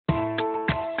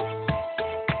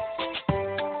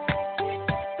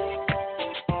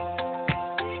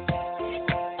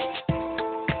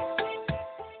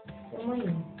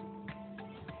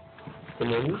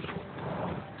money?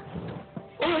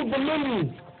 Oh, the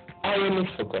money! I almost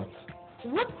forgot.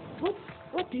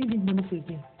 What do you need money for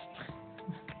again?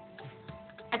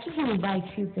 I just want to buy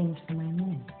a few things for my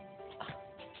mom.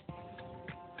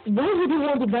 Why would you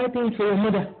want to buy things for your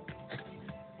mother?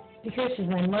 Because she's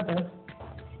my mother.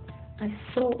 I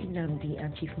saw Nnamdi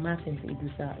and Chief Martins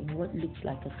Ibusa in what looks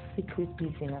like a secret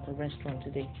meeting at a restaurant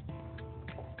today.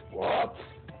 What?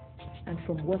 And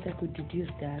from what I could deduce,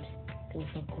 Dad, there was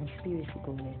some conspiracy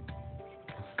going on.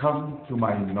 It's come to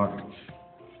my knowledge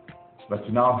that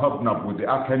you now help up with the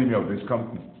arch enemy of this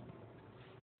company.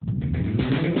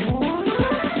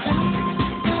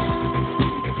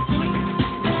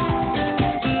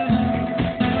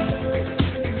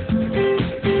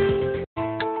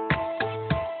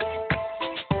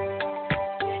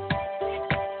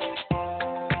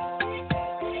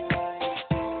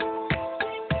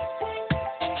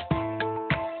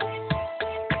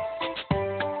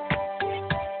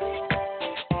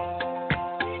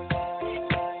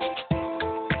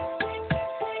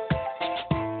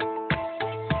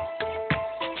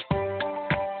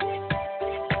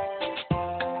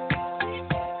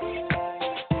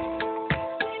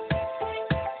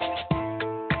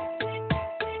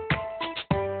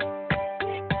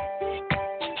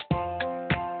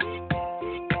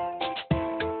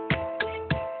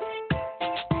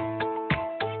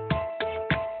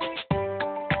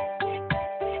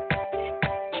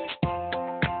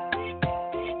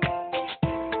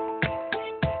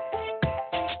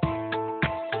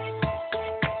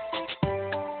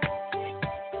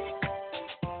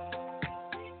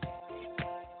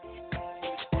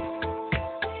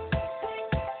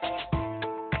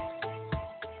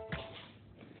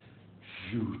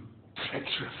 You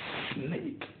treacherous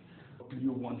snake. What do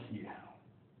you want here?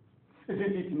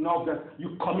 Isn't it enough that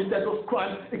you committed those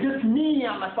crimes against me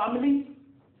and my family?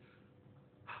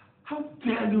 How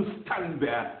dare you stand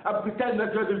there and pretend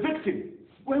that you're the victim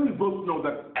when we both know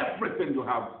that everything you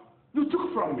have, you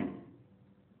took from me?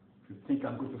 If you think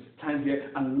I'm going to stand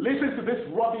here and listen to this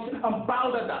rubbish and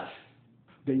bow the dash,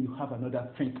 then you have another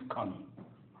thing coming.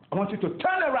 I want you to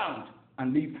turn around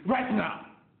and leave right now.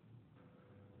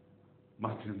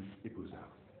 Martins Ibusa,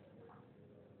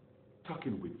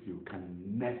 talking with you can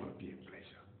never be a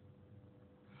pleasure.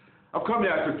 I've come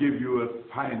here to give you a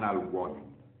final warning.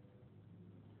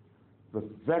 The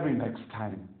very next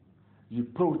time you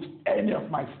approach any of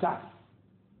my staff,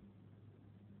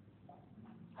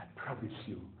 I promise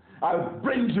you, I'll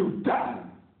bring you down.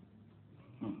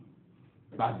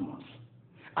 Badmus,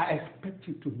 I expect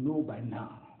you to know by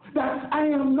now that I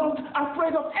am not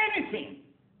afraid of anything.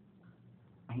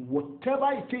 And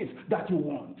whatever it is that you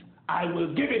want, I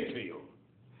will give it to you.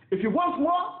 If you want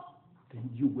more, then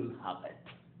you will have it.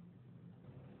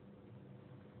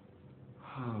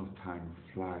 How time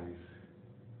flies.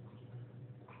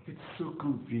 It's so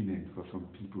convenient for some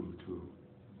people to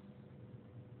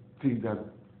think that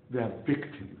they are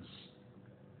victims,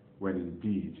 when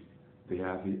indeed they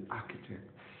are the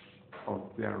architects of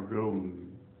their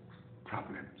own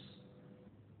problems.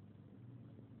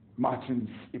 Martins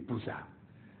Ibusa,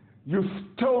 you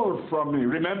stole from me,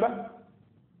 remember?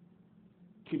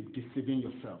 Keep deceiving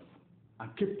yourself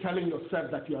and keep telling yourself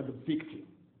that you are the victim.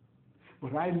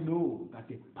 But I know that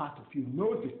a part of you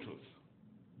knows the truth.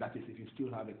 That is, if you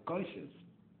still have a conscience.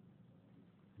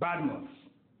 Badmus,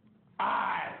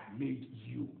 I made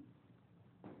you.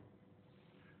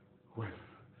 Well,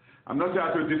 I'm not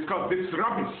here to discuss this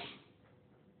rubbish.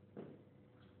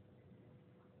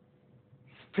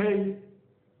 Stay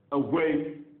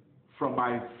away from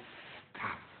my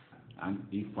staff. And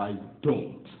if I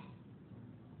don't,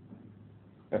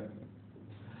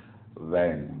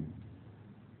 then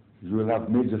you will have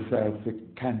made yourself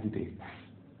a candidate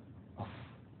of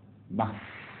mass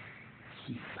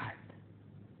suicide.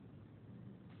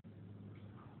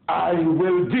 I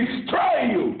will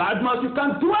destroy you. Badmus, you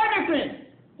can't do anything.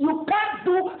 You can't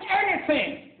do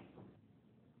anything.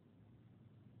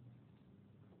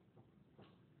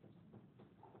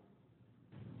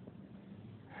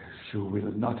 You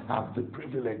will not have the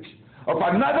privilege of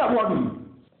another one.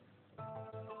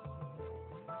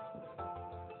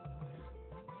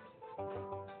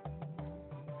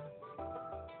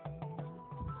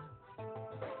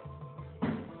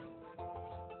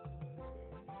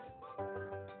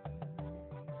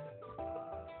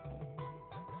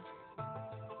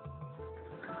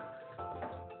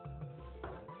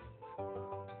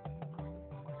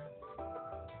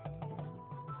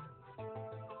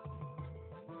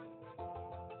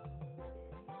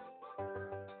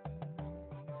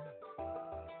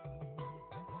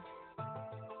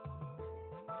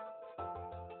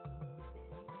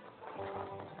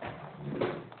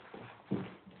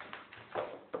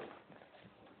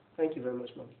 Thank you very much,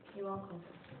 ma'am. You're welcome.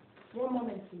 One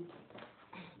moment,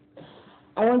 please.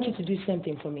 I want you to do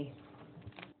something for me.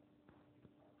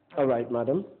 All right,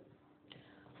 madam.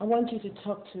 I want you to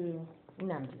talk to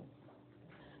Nnamdi.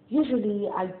 Usually,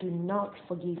 I do not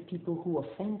forgive people who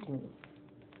offend me,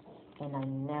 and I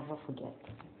never forget.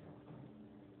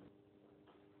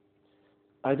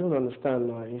 I don't understand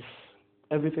now. Is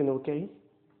everything okay?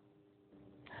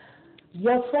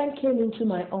 Your friend came into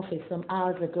my office some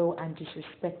hours ago and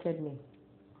disrespected me.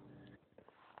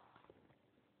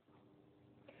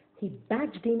 He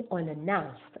barged in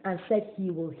unannounced and said he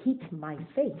will hit my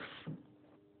face.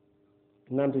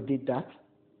 Nnamdi did that?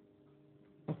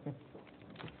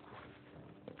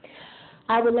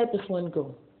 I will let this one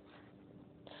go.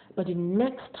 But the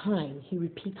next time he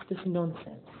repeats this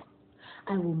nonsense,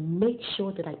 I will make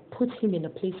sure that I put him in a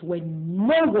place where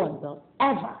no one will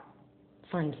ever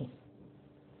find him.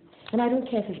 And I don't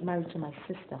care if he's married to my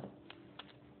sister.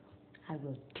 I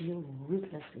will deal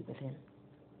ruthlessly with him.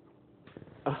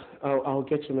 I'll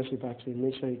get your message back to you.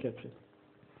 Make sure you get it.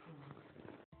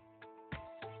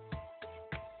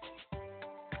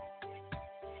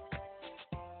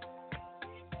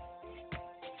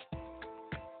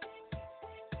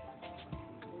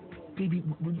 Baby,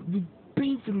 we've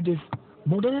been through this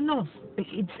more than enough.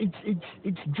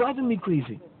 It's driving me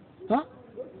crazy. Huh?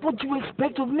 What do you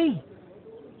expect of me?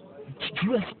 Do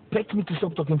you expect me to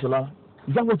stop talking to Lala?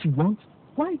 Is that what you want?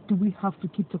 Why do we have to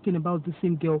keep talking about the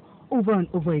same girl over and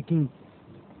over again?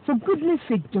 For goodness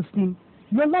sake, Justin,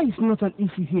 your life is not an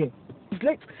issue here.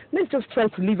 Let's just try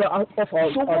to leave her out of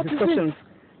our discussions.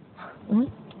 Hmm?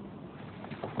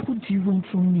 What do you want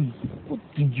from me? What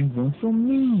do you want from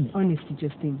me? Honestly,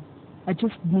 Justin, I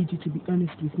just need you to be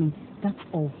honest with me. That's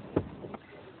all.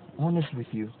 Honest with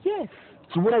you? Yes.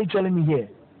 So what are you telling me here?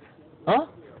 Huh?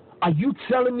 Are you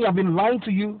telling me I've been lying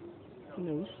to you?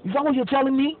 No. Is that what you're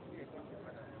telling me?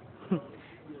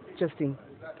 Justin,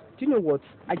 do you know what?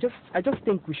 I just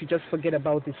think we should just forget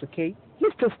about this, okay?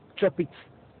 Let's just drop it,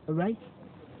 all right?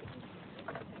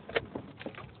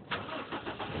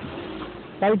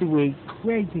 By the way,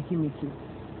 where are you taking me to?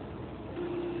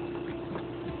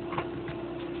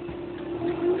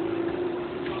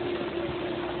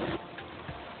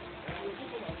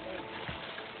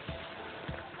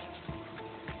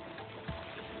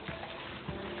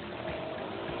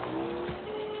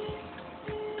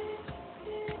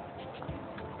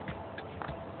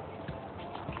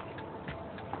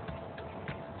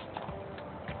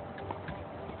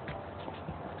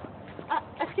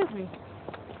 Excuse me.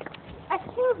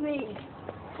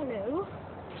 Hello.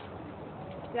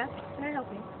 Yes, can I help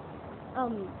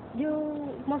you?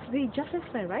 You must be Justice's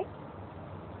friend, right?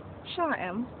 Sure I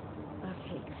am.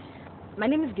 Okay. My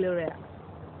name is Gloria.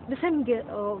 The same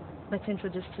girl that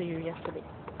introduced to you yesterday.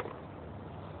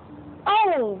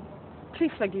 Oh,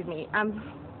 please forgive me. I'm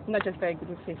not just very good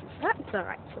with faces. That's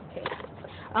alright, okay.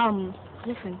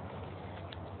 Listen.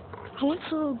 I want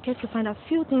to get to find out a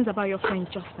few things about your friend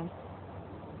Justin.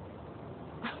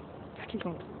 Excuse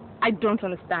me. I don't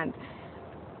understand.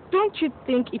 Don't you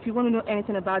think if you want to know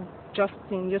anything about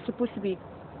Justin, you're supposed to be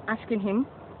asking him?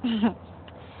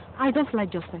 I don't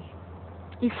like Justin.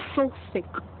 He's so fake.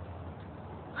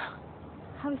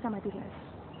 How is that my business?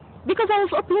 Because I was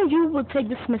hoping you would take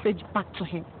this message back to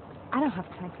him. I don't have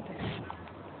time for this.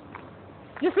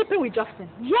 You're sleeping with Justin?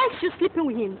 Yes, you're sleeping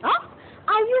with him. Huh?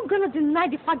 Are you going to deny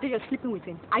the fact that you're sleeping with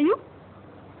him? Are you?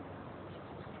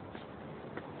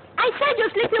 I said you're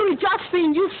sleeping with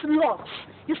Justin, you slut.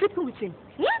 You're sleeping with him.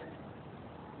 Hmm?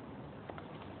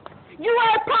 You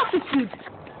are a prostitute.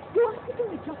 You are sleeping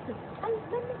with Justin. And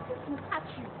let me just look at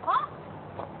you. Huh?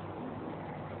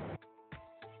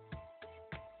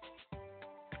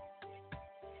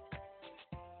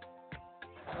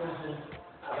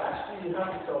 Actually, you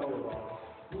have to tell me about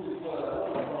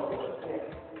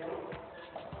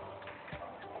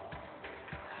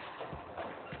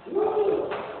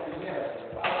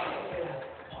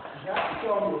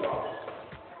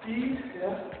Please,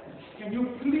 can you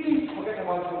please forget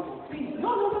about Joko? Please. No,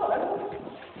 I don't.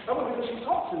 Because she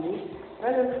talked to me,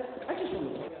 and I just want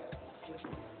to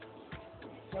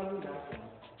tell me that.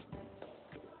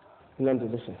 Nandi,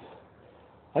 listen.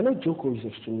 I know Joko is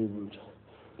extremely rude,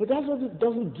 but that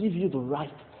doesn't give you the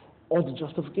right or the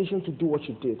justification to do what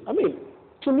you did. I mean,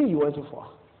 to me, you went too far.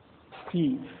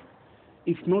 Steve,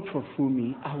 if not for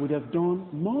Fumi, I would have done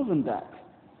more than that.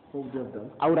 What would you have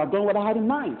done? I would have done what I had in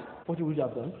mind. What would you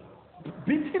have done?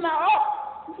 Beating her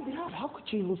up! How could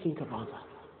you even think about that?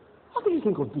 How could you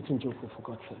think of beating Joko, for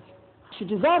God's sake? She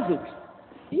deserves it.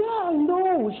 Yeah, I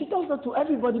know. She does that to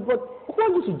everybody, but who are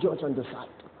you to judge and decide?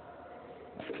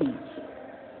 Steve,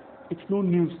 it's no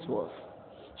news to us.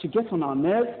 She gets on our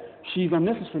nerves. She's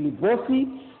unnecessarily bossy.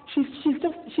 She's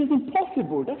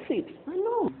impossible. That's it. I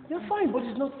know. You're fine, but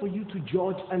it's not for you to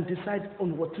judge and decide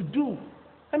on what to do.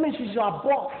 I mean, she's your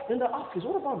boss in the office.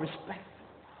 What about respect?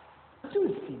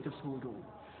 Do see, just hold on.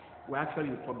 We're actually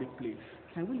in a public place.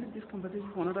 Can we leave this conversation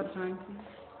for another time,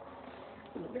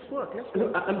 please? Let's work.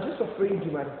 I'm just afraid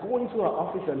you might go into her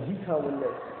office and hit her with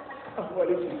this. Well,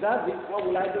 if she does it, what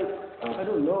will I do? I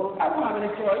don't know. I don't have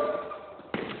any choice.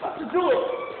 Have to do it.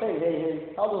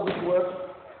 Hey. How does this work?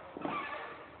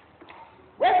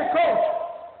 Where's the coach?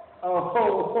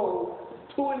 Oh.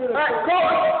 2 minutes. Hey,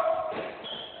 coach!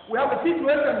 We have a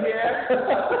situation here.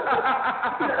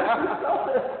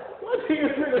 What do you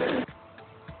think?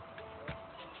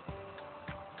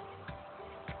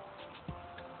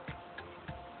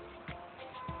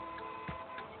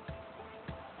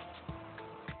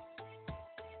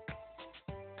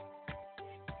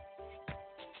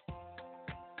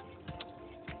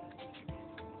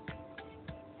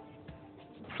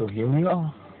 So here we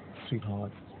are,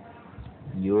 sweetheart.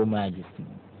 Your Majesty.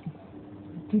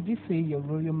 Did you say Your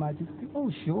Royal Majesty?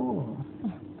 Oh, sure.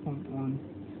 Oh, come on.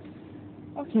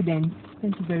 Okay then.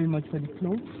 Thank you very much for the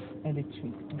clothes and the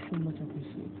treat. I so much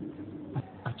appreciate it.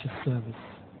 At your service,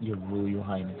 Your Royal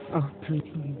Highness. Oh, please.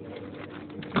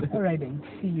 All right then.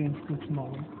 See you in school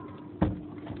tomorrow.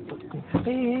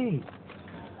 Hey.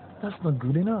 That's not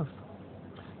good enough.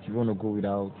 You want to go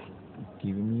without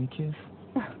giving me a kiss?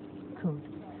 Good.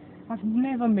 I've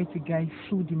never met a guy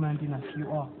so demanding as you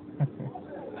are.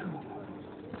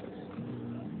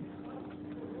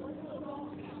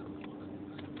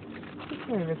 Take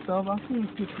care of yourself. I'll see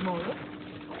you tomorrow.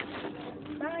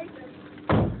 Bye.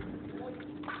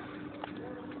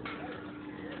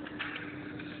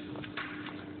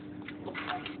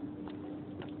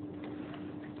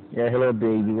 Yeah, hello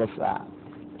baby, what's up?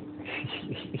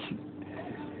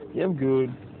 Yeah, I'm good.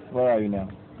 Where are you now?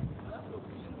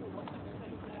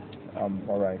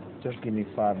 Alright, just give me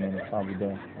 5 minutes, I'll be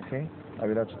there, okay? I'll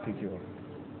be there to pick you up.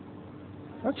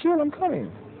 That's sure, I'm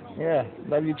coming. Yeah,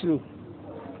 love you too.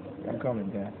 I'm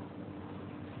coming, yeah.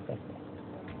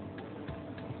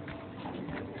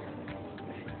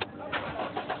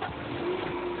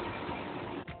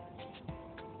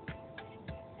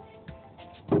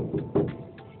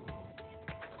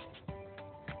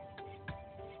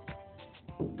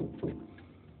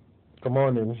 Good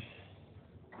morning.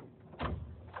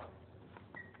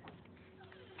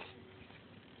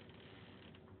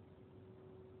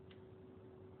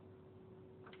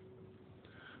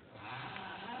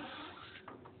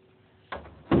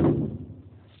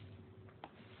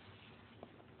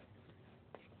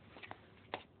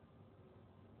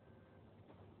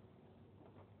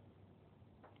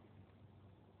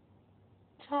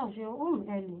 Charles, you're home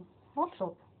early. What's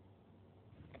up?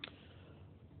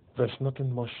 There's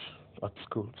nothing much at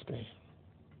school today.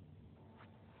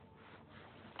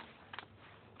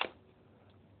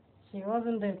 She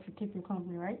wasn't there to keep you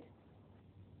company, right?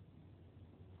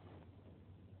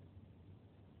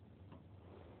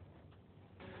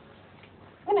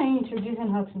 When are you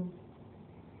introducing her to me?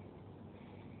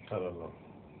 I don't know.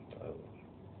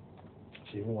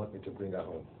 She even wants me to bring her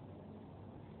home.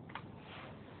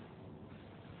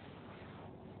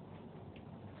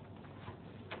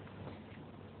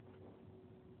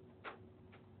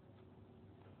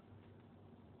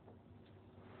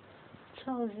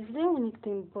 Charles, is there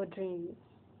anything bothering you?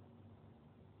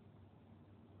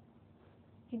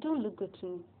 You don't look good to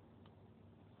me.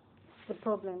 The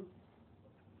problem?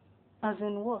 As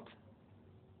in what?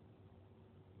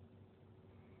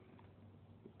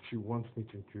 She wants me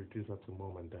to introduce her to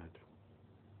Mom and Dad.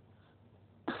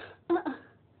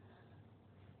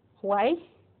 Why?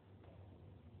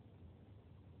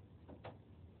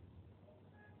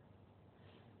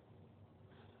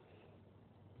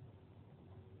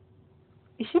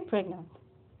 Is she pregnant?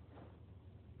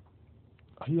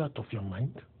 Are you out of your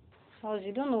mind? Charles,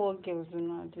 you don't know what girls do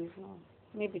nowadays now.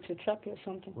 Maybe to trap you or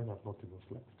something. When I've not even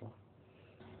slept, huh?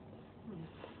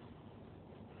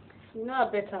 You know her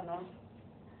better now.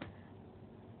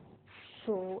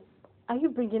 So, are you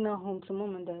bringing her home to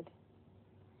Mom and Dad?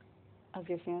 As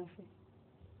your fiancé?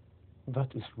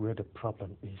 That is where the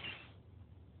problem is,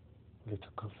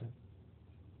 little cousin.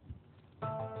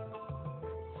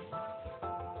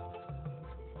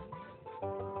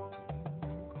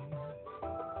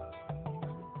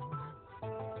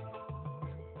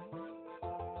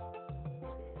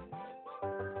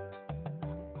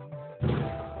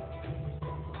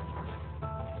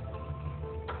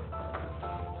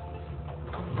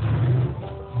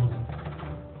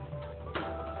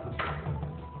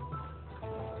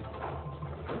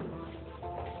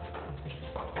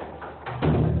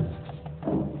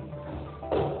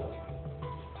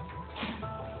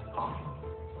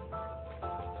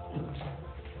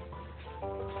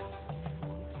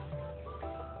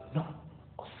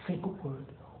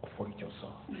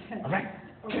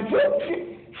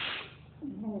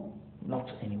 Not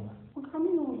to anyone. Well, come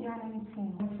in with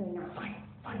anything. Fine.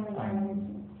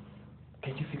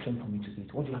 Can you fix something for me to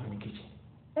eat? What do you have in the kitchen?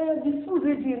 The food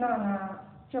ready now.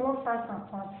 Jollof rice and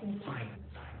plantain. Fine.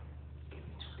 Give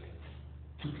me 2 plates.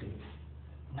 2 plates.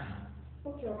 Now.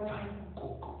 Okay, alright. Go.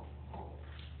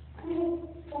 Okay.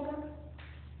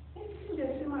 If you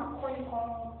see my calling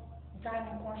on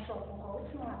dining one shop,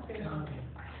 it's not fair. Tell them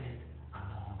I said I'm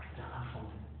not hungry. Tell have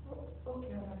something.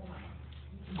 Okay, alright.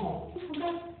 Go.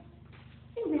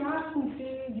 If they ask me,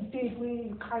 say, the day where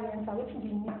you carry and what do they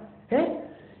mean? Eh?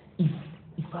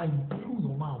 If I blow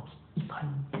your mouth, I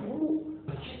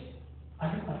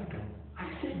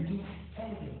said this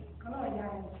heavy.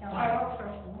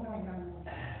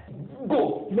 Go!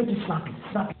 Make it snappy.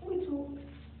 Me too.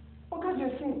 Okay,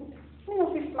 Justin. Me no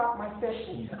fit slap myself.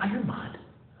 Are you mad?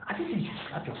 I didn't say you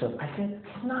slap yourself. I said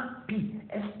snappy.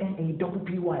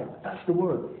 S-N-A-P-P-Y. That's the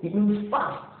word. It means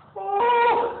fast.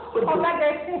 Oh, okay,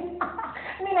 Justin.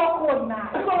 Me no cold now.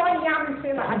 You go on here and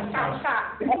say that.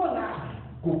 Go now.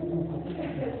 Go.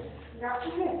 Yeah,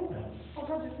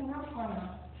 okay, Justin, have fun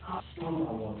now.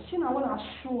 She now want to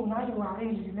show now you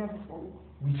arrange the level for me.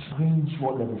 Which range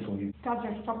what level for you? That's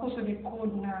just supposed to be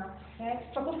cold now.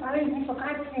 Supposed to arrange me for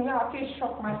kind of thing where I feel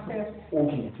shock myself.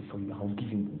 Okay, for you. I'll give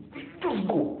you. Just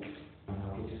go.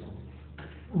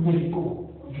 Really go.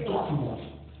 You talk too much.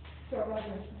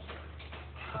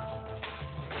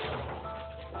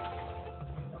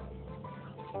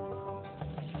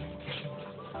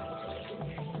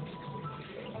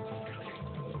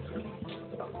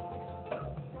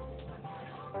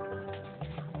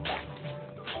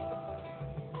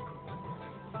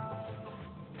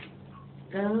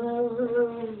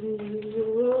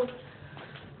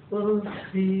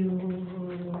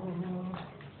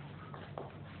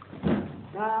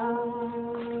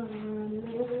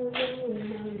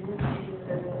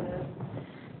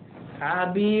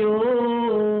 Abby.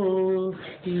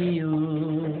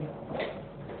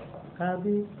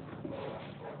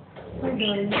 Hi,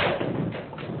 darling.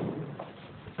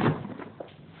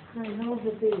 Hi, how's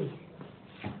the day?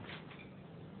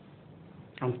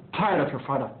 I'm tired of your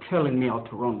father telling me how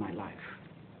to run my life.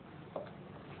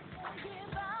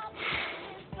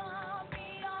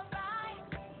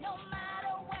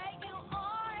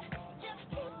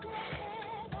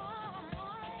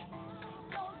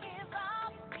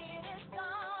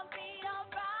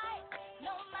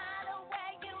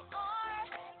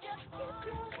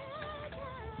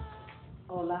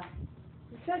 Ola,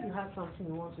 you said you had something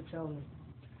you want to tell me.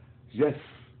 Yes.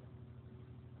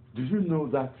 Do you know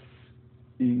that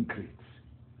Ingrid,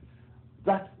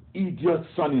 that idiot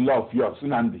son-in-law of yours,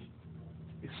 Nnamdi,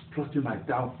 is plotting my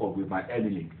downfall with my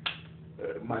enemy,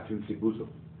 Martin Sibuzo?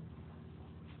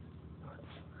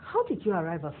 How did you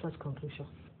arrive at such conclusion?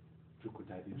 You could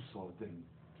have saw them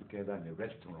together in a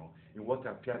restaurant in what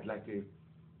appeared like a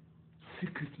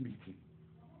secret meeting.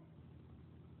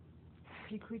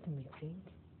 Secret meeting?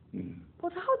 Mm.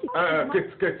 But how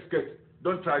did Kate,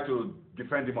 don't try to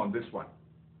defend him on this one.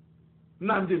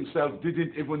 Nnamdi himself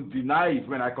didn't even deny it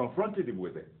when I confronted him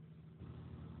with it.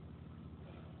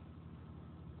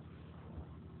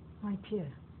 My dear,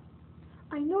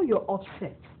 I know you're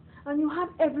upset, and you have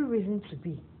every reason to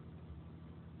be.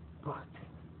 But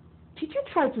did you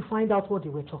try to find out what they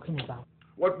were talking about?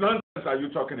 What nonsense are you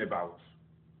talking about?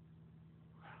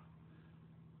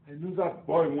 I knew that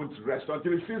boy won't rest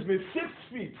until he sees me 6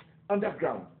 feet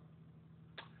underground.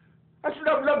 I should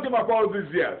have loved him up all these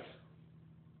years.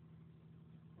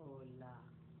 Ola,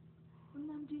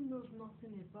 Nnamdi knows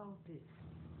nothing about this.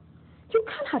 You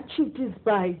can't achieve this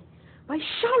by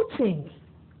shouting.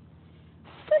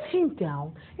 Sit him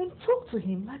down and talk to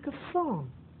him like a son.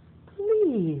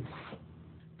 Please.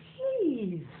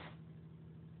 Please.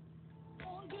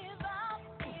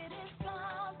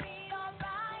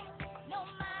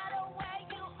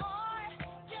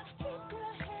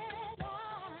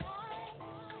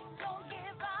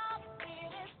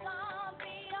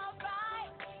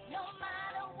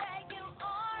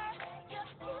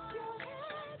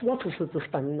 What is it this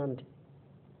time, Nnamdi?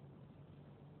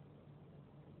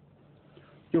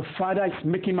 Your father is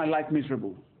making my life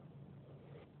miserable.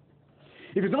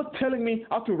 If he's not telling me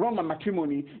how to run my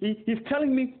matrimony, he's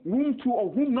telling me whom to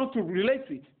or whom not to relate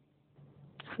with.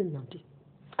 See, Nnamdi,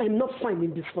 I'm not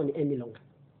finding this funny any longer.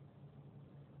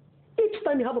 Each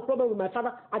time you have a problem with my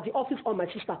father at the office or my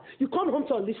sister, you come home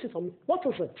to listen for me. What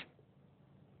is it?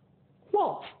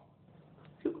 What?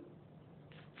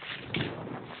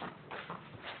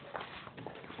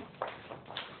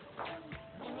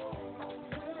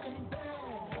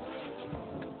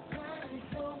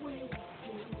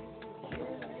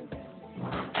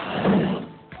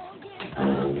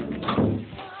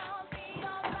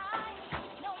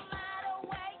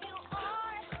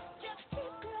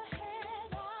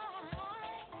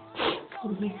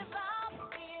 me.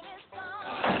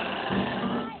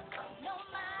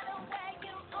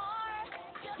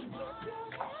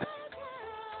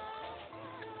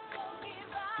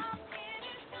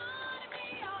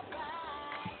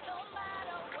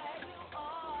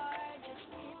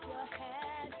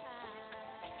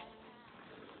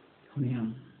 Honey,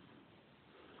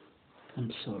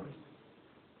 I'm sorry.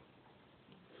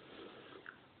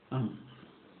 I'm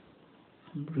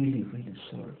really, really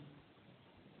sorry.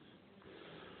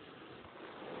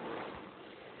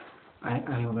 I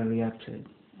overreacted,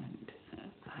 and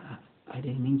I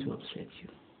didn't mean to upset you.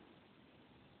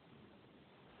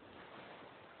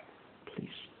 Please,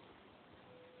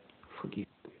 forgive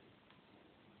me.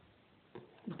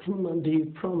 But woman,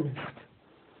 you promised.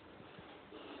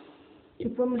 You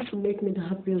promised to make me the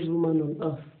happiest woman on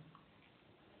earth.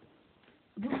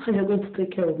 This time you're going to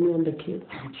take care of me and the kids.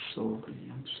 I'm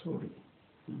sorry.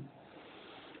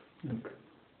 Look,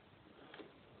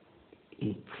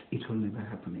 it will never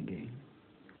happen again.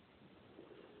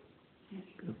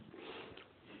 Look,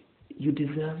 you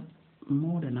deserve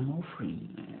more than I'm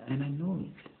offering, and I know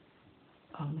it.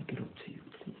 I'll make it up to you,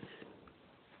 please.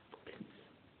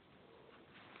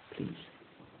 Please.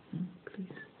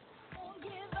 Please.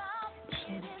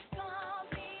 Sorry.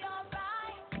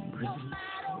 I'm really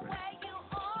sorry.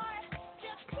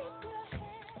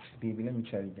 Baby, let me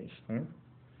tell you this.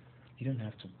 You don't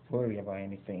have to worry about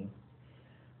anything.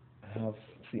 I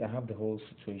have the whole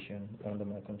situation under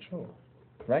my control,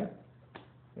 right?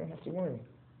 You don't have to worry.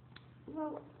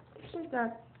 Well, it's just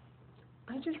that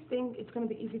I just think it's going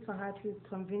to be easy for her to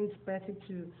convince Betty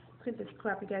to quit this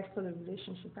crappy guys for the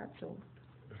relationship, that's all.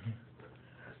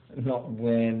 Not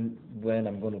when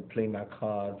I'm going to play my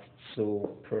cards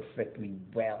so perfectly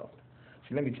well.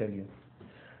 So let me tell you,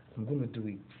 I'm going to do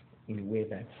it in a way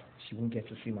that she won't get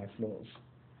to see my flaws.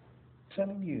 I'm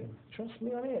telling you, trust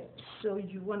me on it. So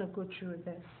you want to go through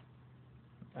this?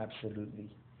 Absolutely.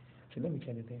 So let me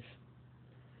tell you this.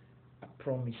 I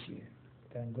promise you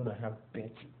that I'm going to have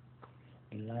Betty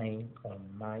lying on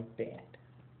my bed.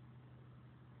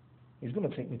 It's going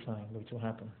to take me time, but it will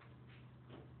happen.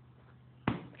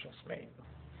 Trust me.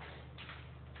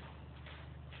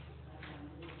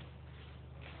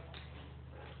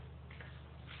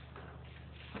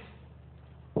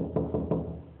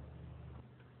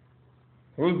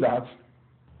 Who's that?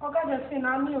 Okay, just say,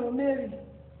 I'm Mary.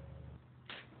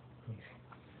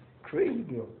 Crazy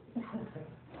girl.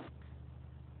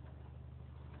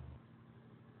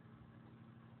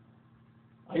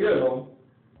 Are you alone?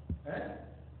 Eh?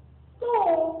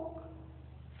 No.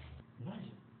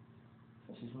 Nice.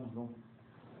 She's not alone.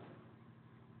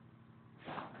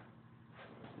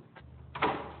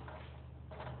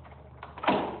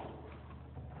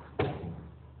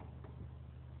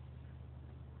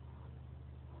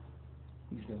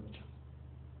 He's there with you.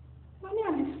 Money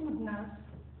and the food now.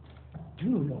 Do you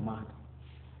know you're mad?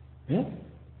 Eh?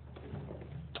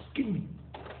 Give me.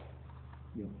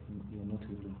 You're not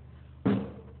alone.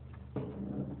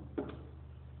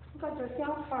 Look at your see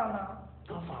how far now.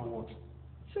 How far what?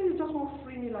 So you just won't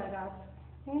free me like that?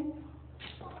 Okay.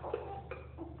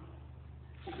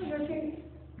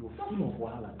 You're full of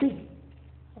wahala. Take.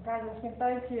 Okay, just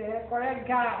thank you. Correct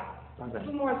guy.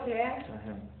 Too much, yeah?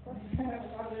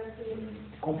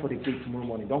 Come for the cake tomorrow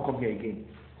morning. Don't come here again.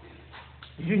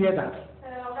 Did you hear that?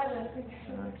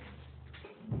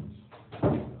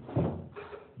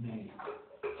 Mary,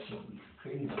 she is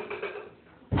crazy.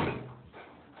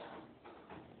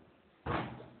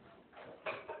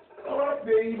 Alright,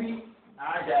 baby. I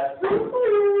got food for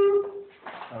you.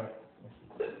 Alright.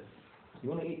 You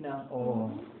want to eat now?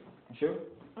 Or you sure?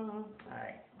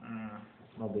 Alright.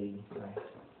 No, baby. Alright.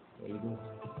 There you go.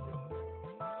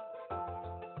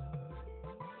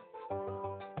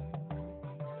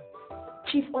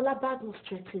 Chief Olabagos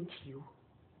threatened you.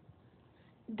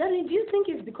 Darling, do you think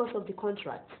it's because of the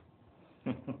contract?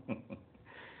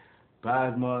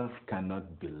 Badmus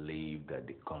cannot believe that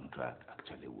the contract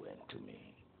actually went to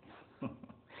me.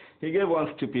 He gave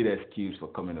one stupid excuse for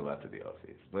coming over to the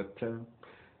office, but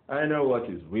I know what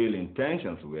his real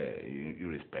intentions were,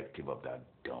 irrespective of that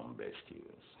dumb excuse.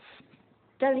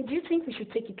 Darling, do you think we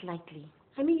should take it lightly?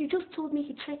 I mean, you just told me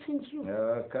he threatened you.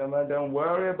 Come on, don't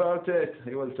worry about it.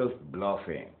 He was just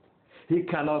bluffing. He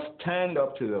cannot stand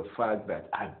up to the fact that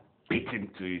I beat him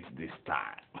to it this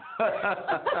time.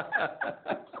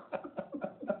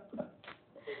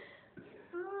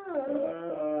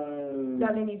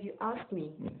 Darling, if you ask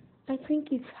me, I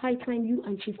think it's high time you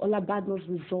and Chief Olabagos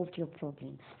resolved your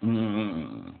problems.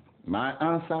 My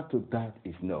answer to that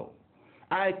is no.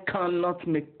 I cannot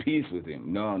make peace with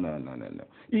him. No.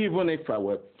 Even if I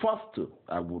were forced to,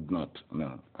 I would not.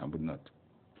 No, I would not.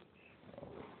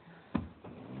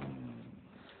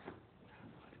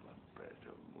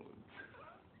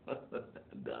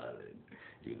 Darling,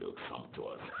 you look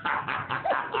sumptuous.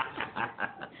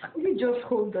 You just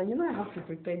hold on. You know I have to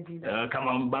pretend you. Come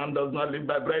on, man does not live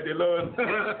by bread alone.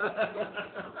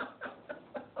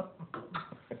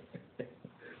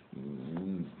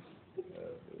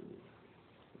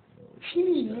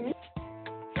 She.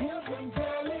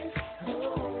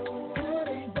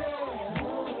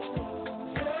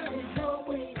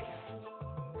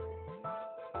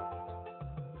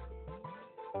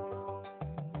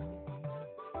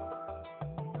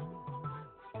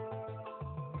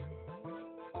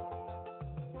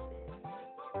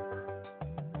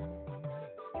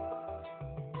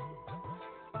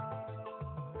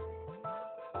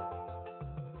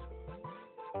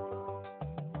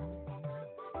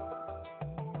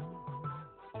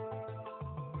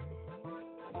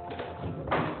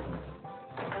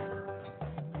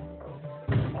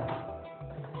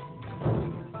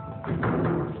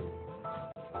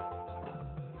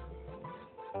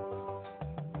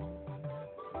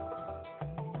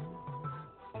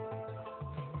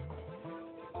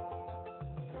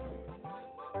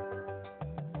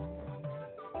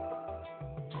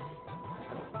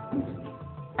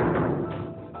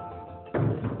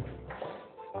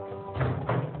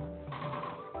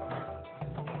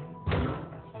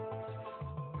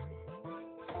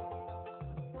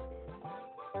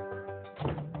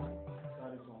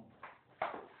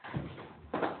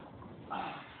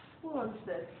 What's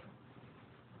this?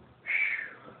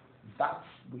 That's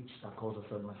which that calls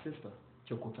herself my sister,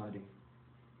 Chokotade.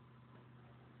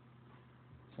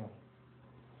 So.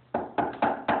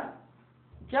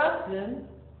 Justin,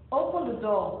 open the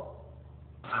door.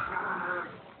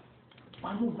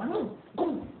 Manu,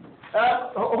 come.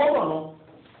 Hold on.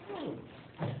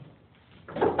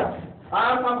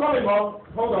 I'm coming, Mom.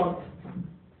 Hold on.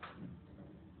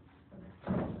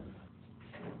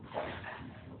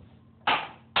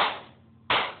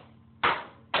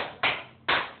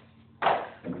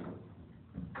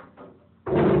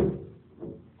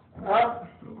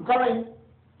 I'm coming.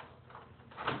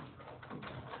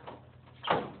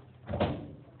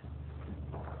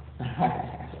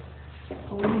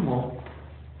 How are you, Mom?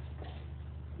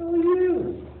 How are you?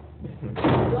 You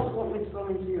don't want me to come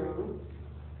into your room?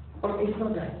 Oh, it's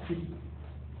not that. See,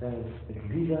 there's a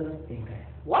lizard in there.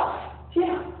 What?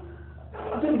 Yeah.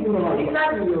 I don't even know how.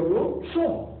 Lizard in your room?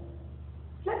 Sure.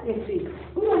 Let me see.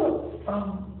 No,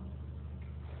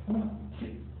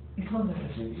 see, it's not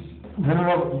necessary.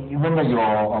 Remember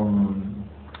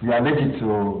you're allergic to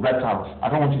reptiles. I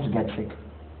don't want you to get sick.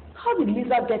 How did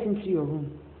lizard get into your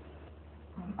room?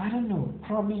 I don't know.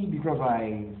 Probably because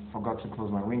I forgot to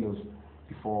close my windows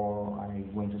before I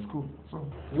went to school. So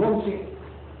you won't see.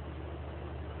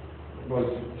 But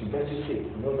to get you sick,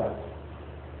 you know that.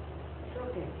 It's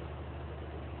okay.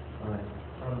 Alright.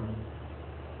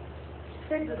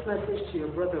 Take this message to your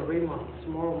brother Raymond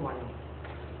tomorrow morning.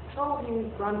 Tell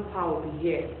him Grandpa will be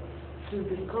here to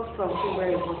discuss something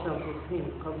very important with him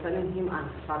concerning him and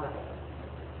his father.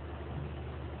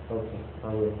 Okay,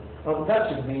 I will. That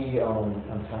should be on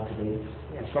Saturday.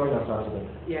 Yes. It's coming on Saturday.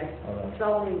 Yes. Alright.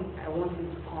 Tell him I want him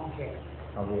to come here.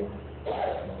 I will.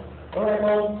 Alright,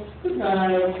 Mom. Good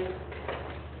night.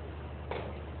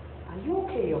 Are you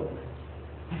okay, young man?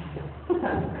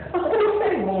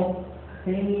 Okay, Mom.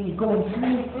 Hey, go and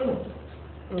sleep.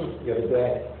 You're the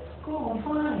best. Go on,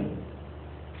 fine.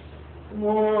 Come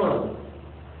on.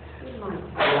 Good night.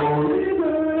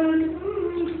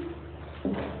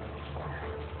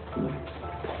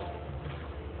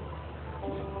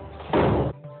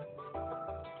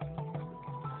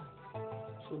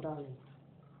 So, darling,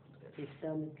 please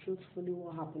tell me truthfully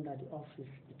what happened at the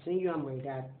office between you and my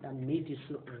dad that made you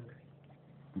so angry.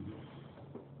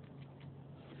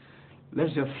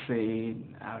 Let's just say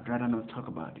I'd rather not talk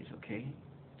about this, okay?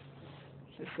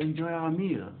 Let's enjoy our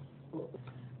meal. I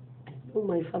know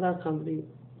my father can be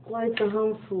quite a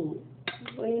handful,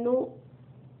 but you know,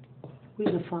 we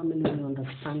the family, we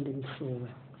understand him so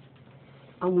well.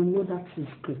 And we know that's his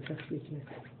greatest weakness.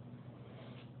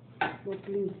 But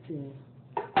please, dear.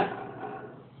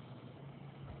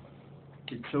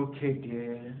 It's okay,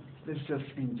 dear. Let's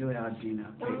just enjoy our dinner,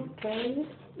 okay? Okay,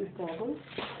 no problem.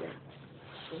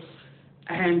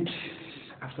 And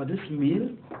after this meal,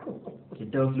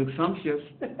 it does look sumptuous.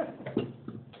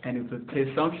 And it will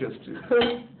taste sumptuous too.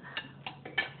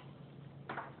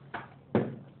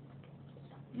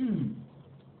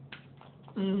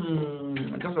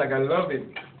 Just like I love it.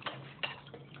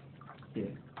 Yeah.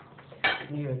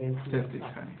 You again. Just this,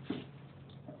 honey.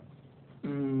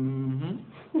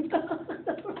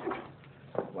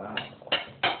 Wow.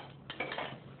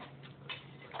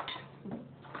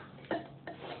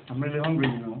 I'm really hungry,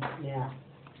 you know. Yeah.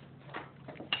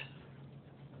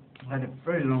 had a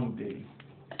very long day.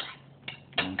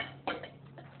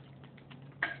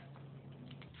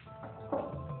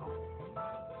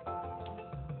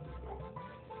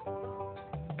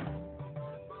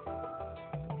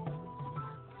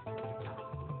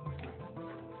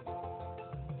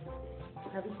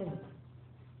 Have you seen it?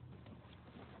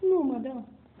 No, madam.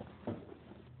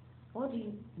 What do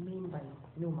you mean by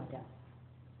no, madam?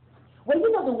 Were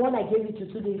you not the one I gave you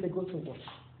to 2 days ago to wash?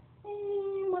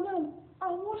 Madam, I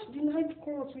washed the night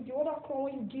clothes with the other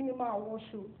clothes when you gave me my wash,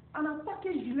 and I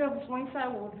packaged the levels for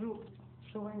inside wardrobe.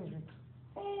 So when is it?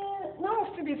 Now I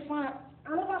still be fine.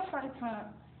 Another fight time.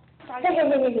 Hey,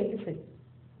 listen.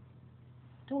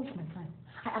 Don't waste my time.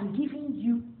 I am giving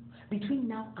you between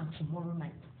now and tomorrow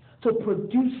night to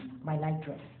produce my light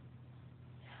dress.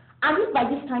 And if by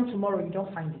this time tomorrow you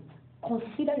don't find it,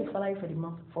 consider your salary for the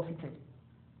month forfeited.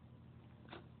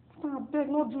 I beg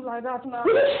not do like that now.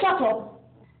 Will you shut up?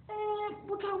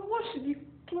 But I wash the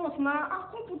clothes now.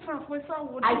 I can't put her for inside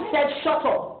wardrobe. I said shut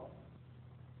up.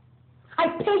 I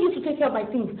pay you to take care of my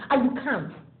things, and you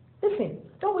can't. Listen,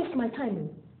 don't waste my time.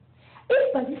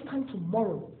 If by this time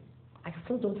tomorrow I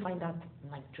still don't find that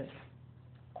night dress,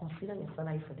 consider your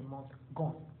salary for the month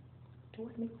gone. Do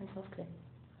I make myself clear?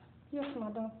 Yes,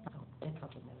 madam. Now, get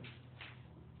out of my way.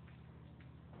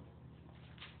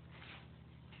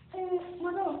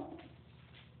 Madam,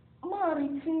 I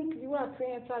rethink the way I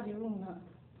enter the room now.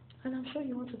 And I'm sure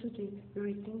you want to do the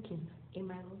rethinking in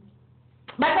my room.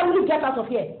 Michael, will you get out of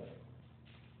here?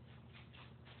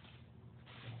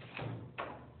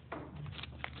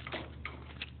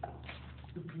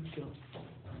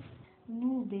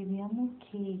 No, baby, I'm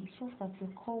okay. It's just that your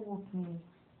call woke me.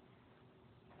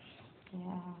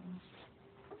 Yeah.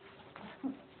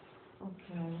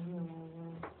 Okay, I will.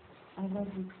 I love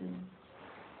you too.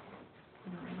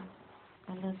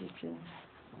 I love you too.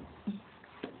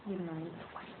 Good night.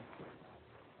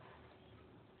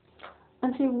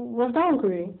 Auntie, was that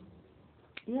hungry?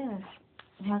 Yes,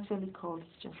 he actually called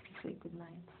just to say good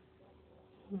night.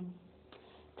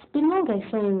 It's been long I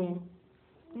saw him here.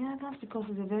 Yeah, that's because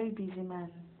he's a very busy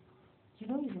man. You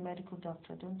know he's a medical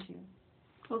doctor, don't you?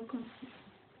 Of course.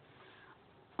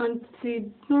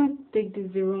 Auntie, don't take this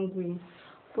the wrong way.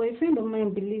 But a friend of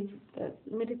mine believes that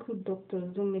medical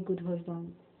doctors don't make good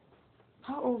husbands.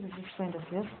 How old is this friend of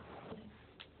yours?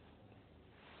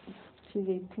 She's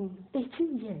 18.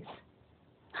 18 years.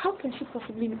 How can she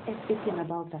possibly be 18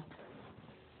 about that?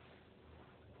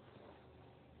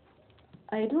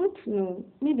 I don't know.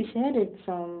 Maybe she heard it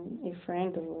from a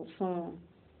friend or someone.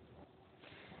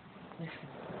 Listen,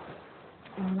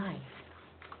 in life,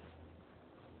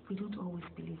 we don't always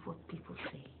believe what people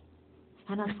say.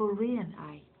 And as for Ray and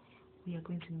I, we are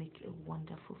going to make a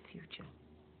wonderful future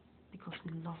because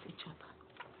we love each other.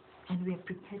 And we are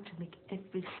prepared to make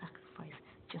every sacrifice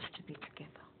just to be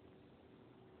together.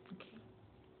 Okay?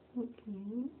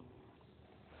 Okay.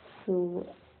 So,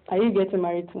 are you getting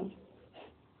married soon?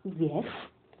 Yes.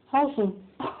 How soon?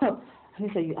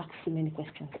 Lisa, you ask so many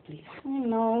questions, please.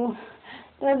 No,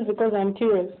 that's because I'm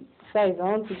curious. Besides, I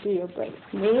want to be your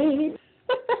bridesmaid.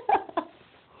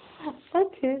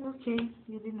 Okay. Okay,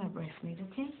 you'll be my bridesmaid,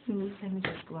 okay? Let me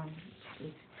just go and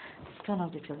sleep. Turn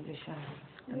off the television.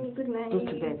 Good night. Go to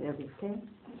bed early, okay?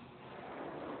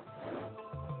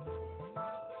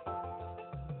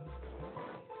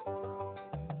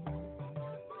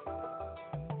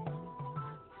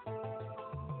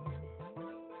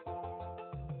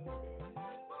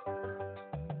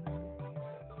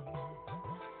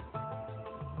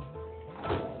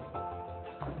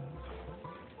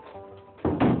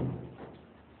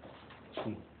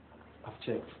 I've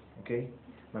checked, okay?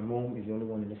 My mom is the only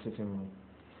one in the sitting room.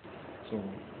 So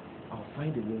I'll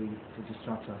find a way to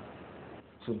distract her.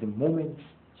 So the moment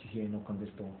you hear a knock on this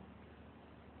door,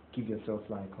 give yourself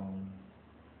like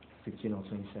 15 or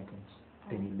 20 seconds.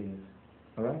 Then you leave.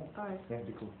 Alright? Alright. Yeah,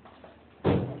 be cool.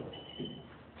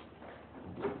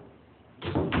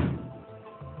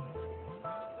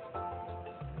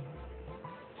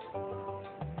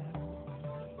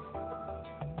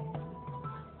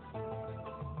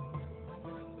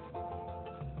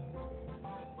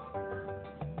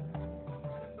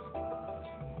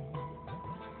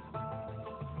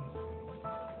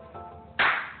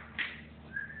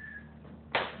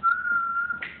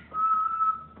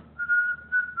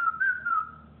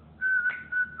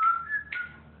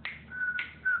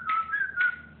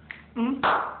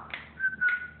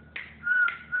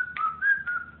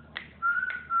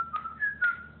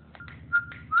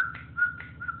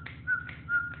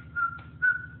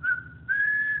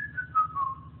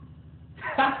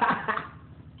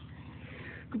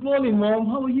 Good morning, Mom.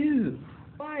 How are you?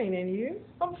 Fine, and you?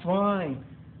 I'm fine.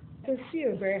 I see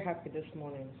you're very happy this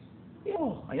morning.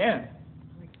 Yeah, I am.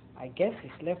 I guess he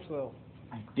slept well.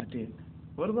 I did.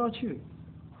 What about you?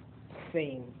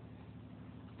 Same.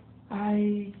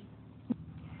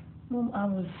 Mom, I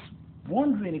was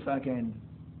wondering if I can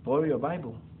borrow your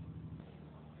Bible.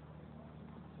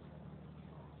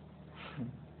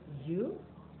 You?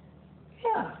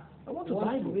 Yeah, I want a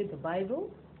Bible. To read the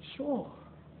Bible? Sure.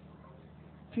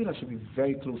 I feel I should be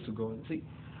very close to God. See,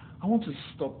 I want to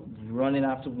stop running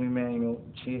after women,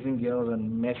 chasing girls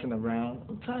and messing around.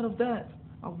 I'm tired of that.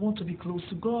 I want to be close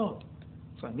to God.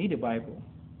 So I need a Bible.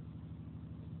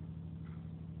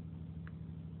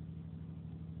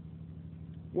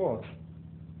 What?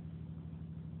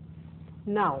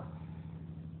 Now,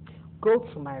 go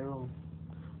to my room.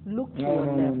 Look to your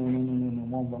left. No,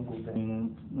 Mom, don't go there.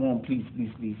 Mom,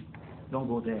 please. Don't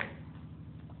go there.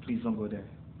 Please don't go there.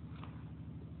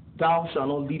 Thou shalt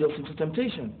not lead us into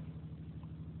temptation.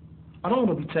 I don't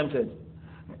want to be tempted.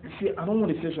 See, I don't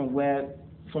want a situation where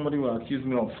somebody will accuse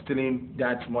me of stealing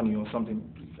Dad's money or something.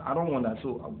 I don't want that.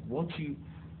 So I want you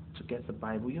to get the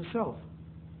Bible yourself.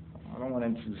 I don't want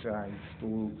them to say I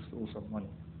stole some money.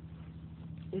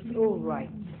 It's all right.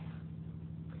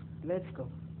 Let's go.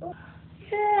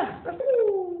 Yeah.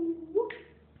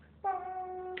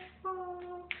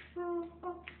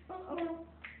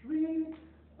 Read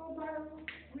the Bible.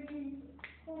 Read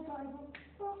the Bible.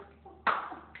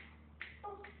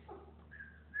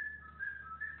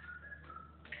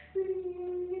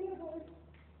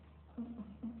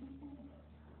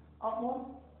 Mom,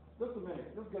 just a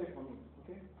minute. Just get it for me,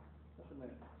 okay? Just a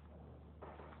minute.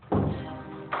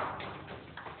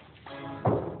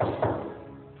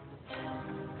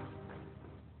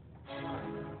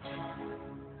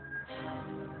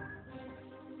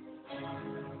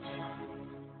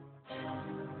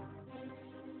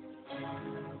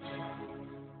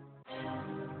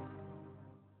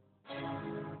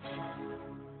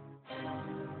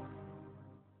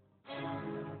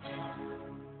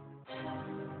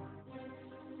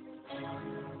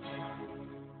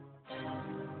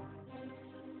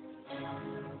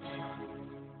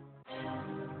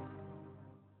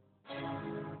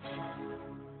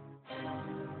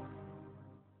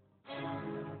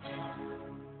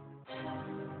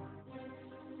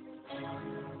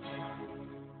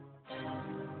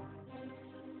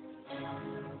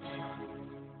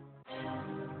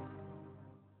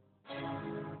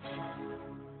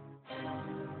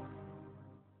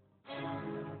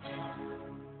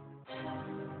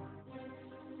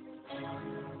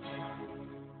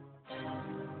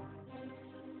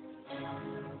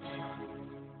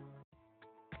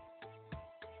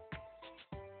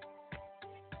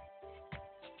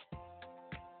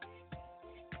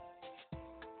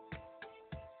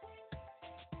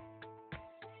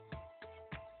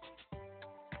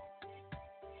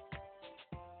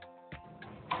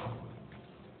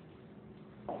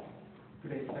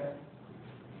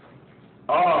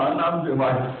 Oh, Namdi,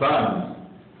 my son.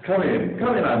 Come in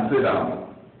and sit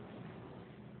down.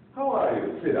 How are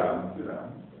you? Sit down.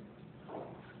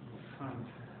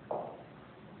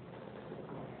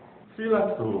 Feel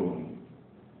at home.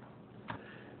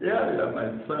 Yeah, my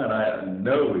son, I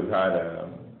know we've had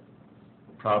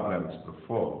problems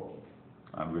before,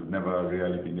 and we've never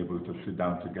really been able to sit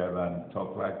down together and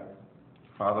talk like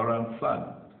father and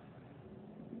son.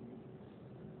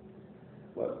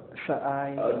 Well,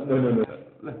 sir, no.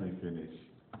 Let me finish.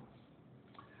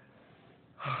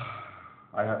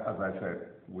 As I said,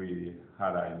 we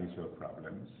had our initial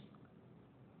problems.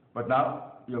 But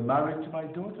now you're married to my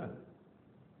daughter.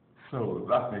 So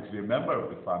that makes you a member of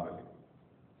the family.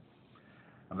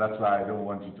 And that's why I don't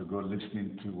want you to go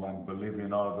listening to and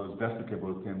believing all those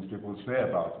despicable things people say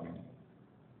about me.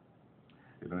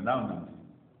 You know, now, Nandi,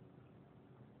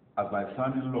 as my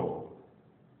son-in-law,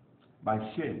 my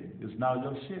shame is now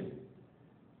your shame.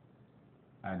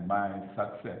 And my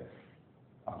success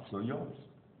also yours.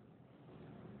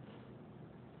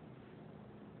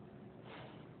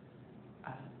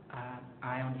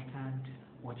 I understand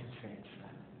what you said, sir.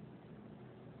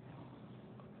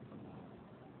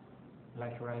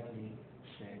 Like you rightly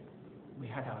said, we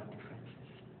had our differences.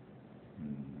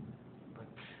 But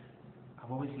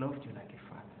I've always loved you like a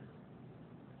father.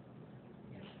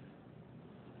 Yes, sir.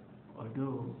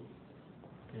 Although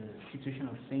the situation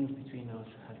of things between us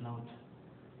has not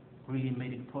really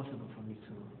made it possible for me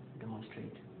to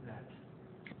demonstrate that.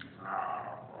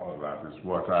 All that is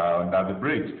water under the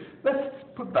bridge. Let's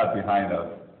put that behind us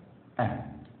and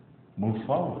move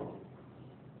forward.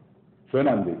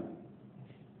 Fernandi,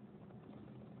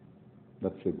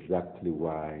 that's exactly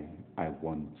why I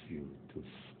want you to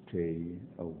stay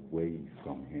away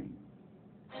from him.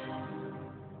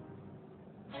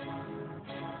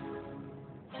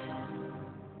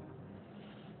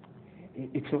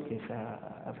 It's okay, sir.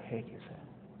 I've heard you, sir.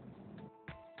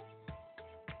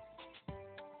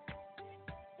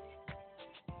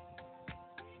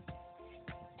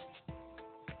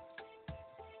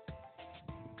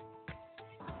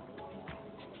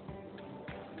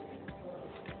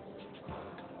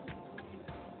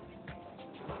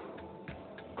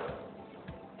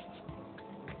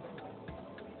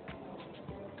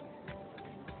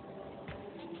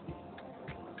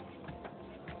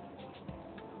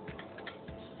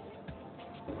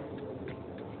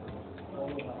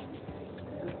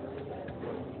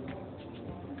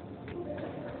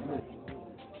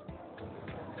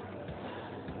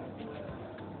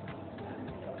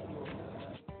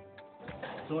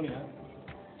 Sonia,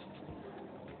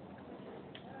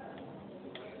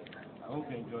 I hope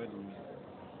you enjoyed the meal.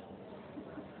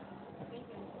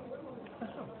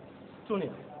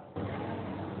 Sonia,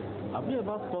 have you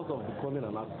ever thought of becoming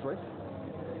an actress?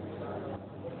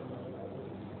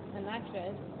 An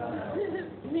actress?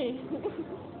 Me?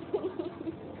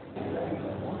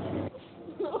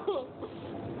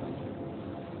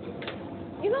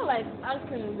 You know, like,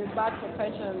 acting is a bad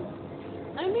profession.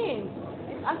 I mean,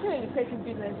 it's actually a lucrative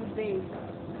business these days.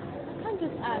 I can't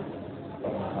just act.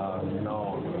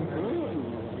 No.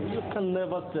 You can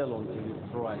never tell until you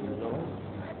try, you know?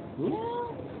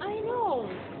 Yeah, I know.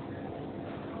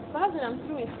 Perhaps when I'm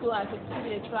through with school, I could give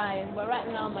it a try. But right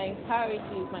now, my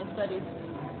priority is my studies.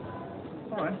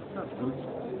 All right, that's good.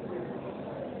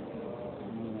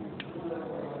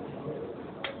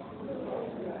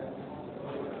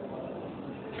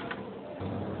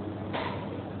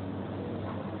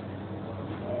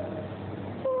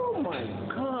 Oh my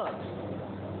God!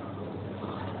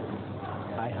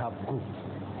 I have good.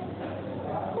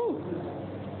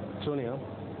 Sonia,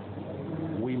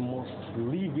 we must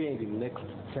leave here in the next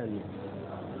 10 minutes.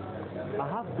 I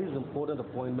have this important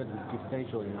appointment with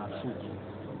Potential in our suit.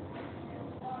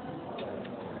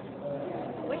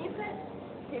 When you said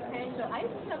Potential, are you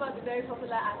talking about the very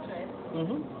popular actress?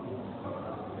 Mm-hmm.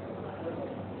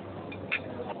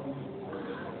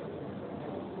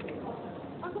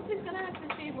 Uncle, please, can I ask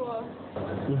a favor?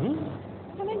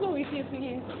 Mm-hmm. Can I go with you,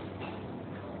 please?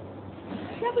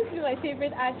 She happens to be my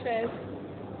favorite actress.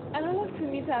 And I love to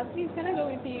meet her. Please, can I go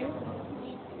with you?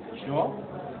 Sure.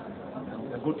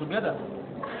 We'll go together.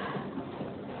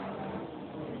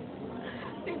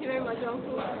 Thank you very much,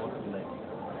 Uncle. What's next?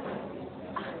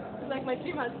 It's like my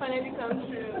dream has finally come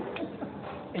true.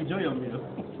 Enjoy your meal.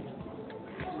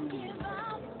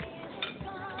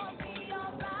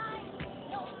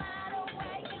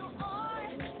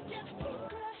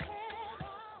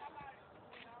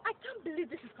 I can't believe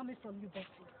this is coming from you, Bessie.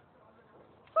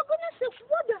 For goodness sake,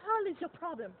 what the hell is your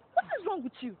problem? What is wrong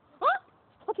with you? Huh?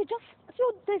 Okay, just a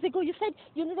few days ago you said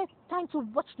you needed time to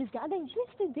watch this guy, and then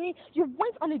yesterday you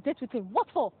went on a date with him. What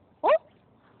for? Oh?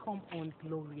 Come on,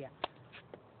 Gloria.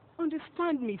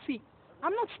 Understand me. See,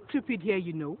 I'm not stupid here,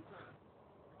 you know.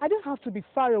 I don't have to be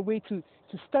far away to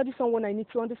study someone I need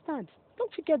to understand.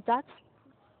 Don't you get that?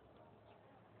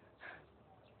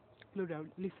 Gloria,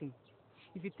 listen.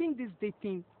 If you think this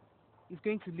dating is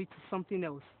going to lead to something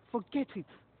else, forget it.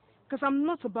 Because I'm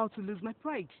not about to lose my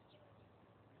pride.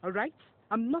 All right?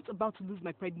 I'm not about to lose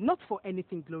my pride. Not for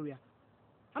anything, Gloria.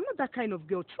 I'm not that kind of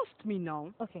girl. Trust me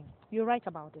now. Okay, you're right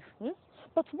about this.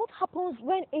 But what happens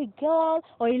when a girl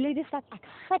or a lady starts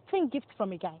accepting gifts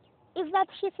from a guy? Is that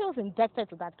she feels indebted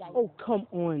to that guy? Oh, come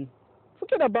on.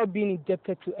 Forget about being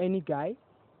indebted to any guy.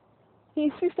 He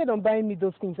insisted on buying me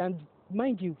those things, and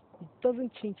mind you, it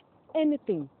doesn't change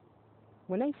anything.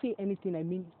 When I say anything, I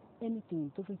mean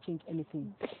anything. It doesn't change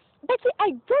anything. Betty, I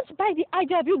don't buy the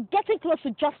idea of you getting close to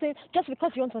Justin just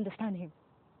because you want to understand him.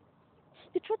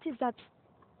 The truth is that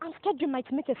I'm scared you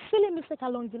might make a silly mistake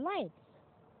along the line.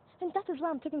 And that is why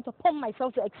I'm taking it upon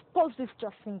myself to expose this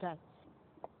Justin guy.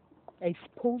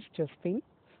 Expose Justin?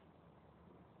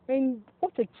 And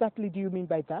what exactly do you mean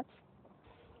by that?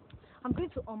 I'm going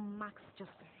to unmax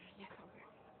Justin. Yes, I will.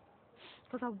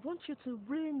 Because I want you to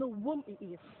really know whom he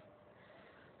is.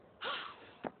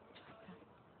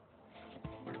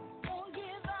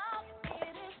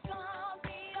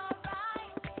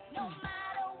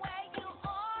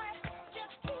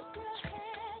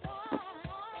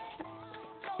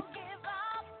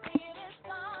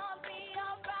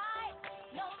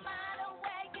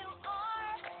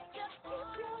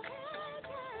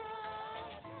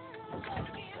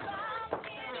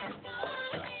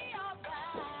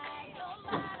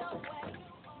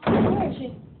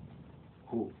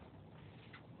 Who?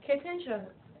 Potential.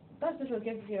 That's what we'll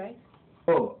get with you, right?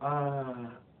 Oh,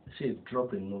 she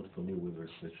dropped a note for me with her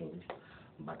receptionist,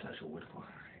 but I should wait for her.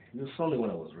 You saw me when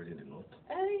I was reading the note.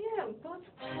 Yeah, but...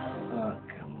 Ah,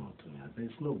 come on, Tonya.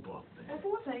 There's no but there.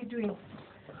 What are you doing?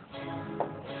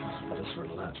 Just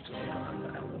relax, Tonya.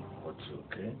 I won't hurt you,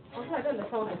 okay? Uncle, I don't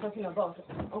understand what you're talking about.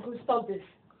 Uncle, stop this.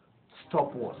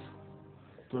 Stop what?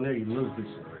 Tonya, you know this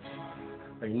already.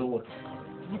 And you know what?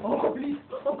 Uncle, please!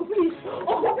 Uncle, please!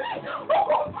 Uncle, please!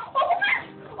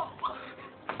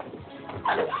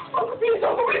 Uncle, please!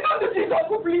 Uncle, please! Uncle, please!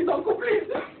 Uncle, please! Uncle, please!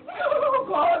 Oh,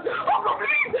 God! Uncle,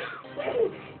 please!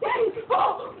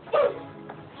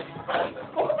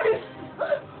 Uncle, please!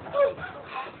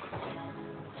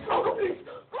 Uncle, please!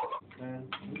 And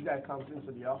this guy comes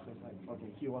into the office like, okay,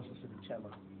 he wants to see the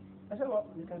chairman. I said, well,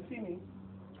 you can see me.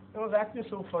 It was acting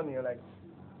so funny, like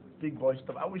big boy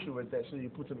stuff. I wish you were there, so you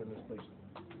put him in his place.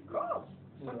 Of course.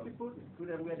 Some people put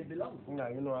them where they belong. Yeah,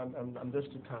 you know, I'm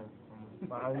just too kind.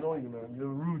 But I know you, man. You're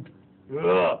rude. I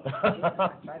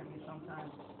try to be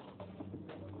sometimes.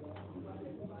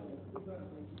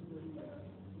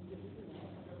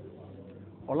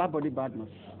 Olabode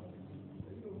Badmus.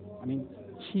 I mean,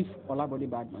 Chief Olabode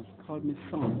Badmus called me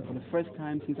son for the first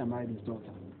time since I married his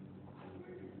daughter.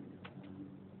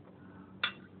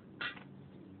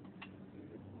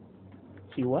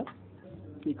 He what?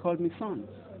 He called me son.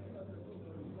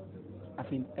 I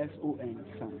think S-O-N,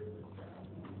 son.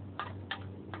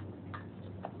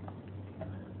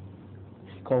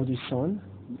 He called you son?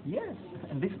 Yes,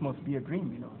 and this must be a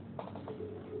dream, you know.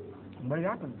 What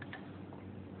happened?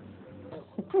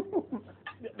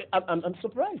 I'm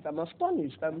surprised. I'm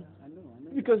astonished. I know.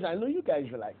 Because I know you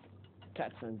guys are like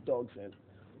cats and dogs. And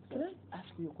can I ask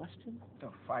you a question?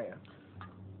 Oh, fire.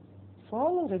 For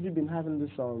how long have you been having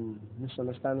this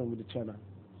misunderstanding with the chairman?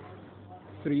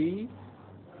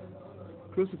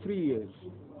 Close to 3 years.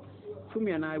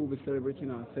 Fumi and I will be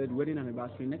celebrating our third wedding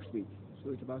anniversary next week.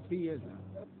 So it's about 3 years now.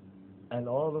 And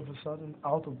all of a sudden,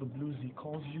 out of the blues, he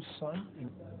calls you son?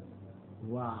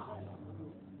 Wow.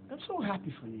 I'm so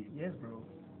happy for you. Yes, bro.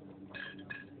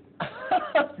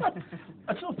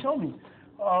 So tell me,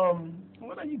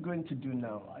 what are you going to do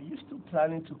now? Are you still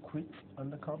planning to quit on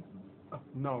the company?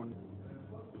 No.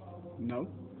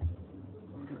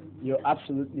 You're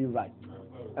absolutely right.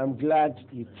 I'm glad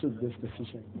you took this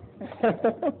decision.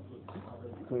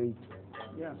 Great.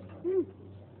 Yeah.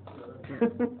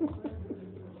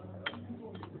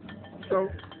 So,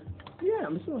 yeah,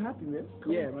 I'm so happy, man.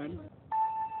 Yeah, man.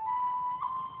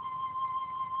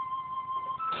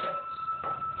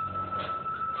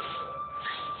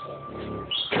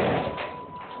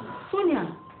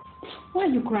 Sonia, why are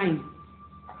you crying?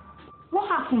 What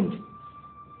happened?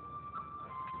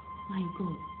 My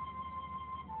God.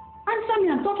 Answer me,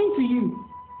 I'm talking to you.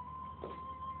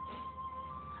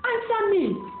 Answer me.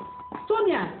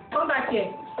 Sonia, come back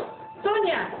here.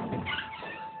 Sonia,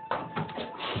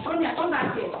 come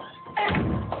back here.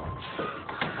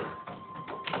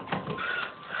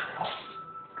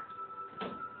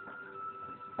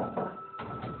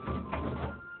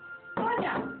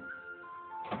 Sonia,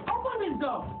 open this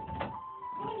door.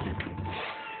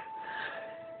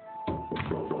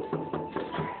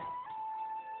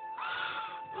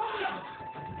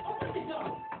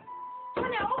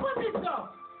 Sonia, open this door.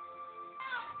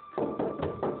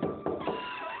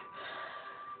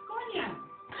 Sonia.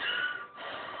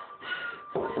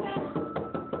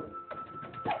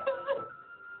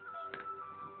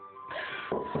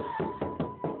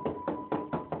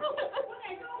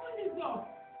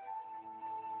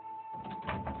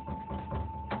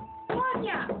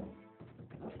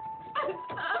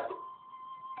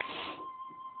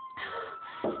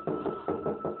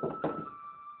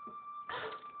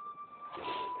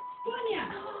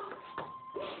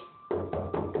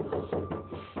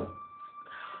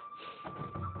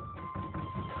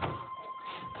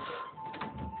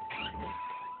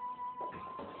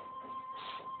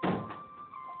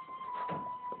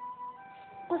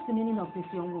 What's the meaning of this,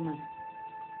 young woman?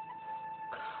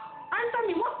 Answer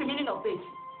me, what's the meaning of this?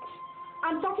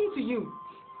 I'm talking to you.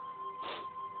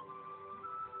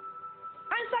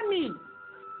 Answer me.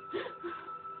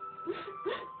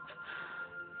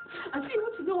 I think you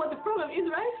want to know what the problem is,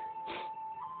 right?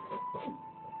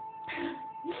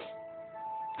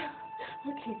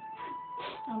 Okay.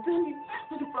 I'll tell you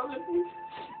what the problem is.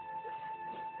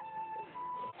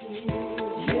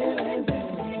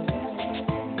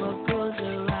 What goes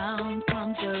around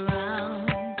comes around.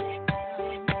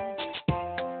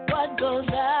 What goes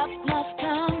up must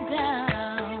come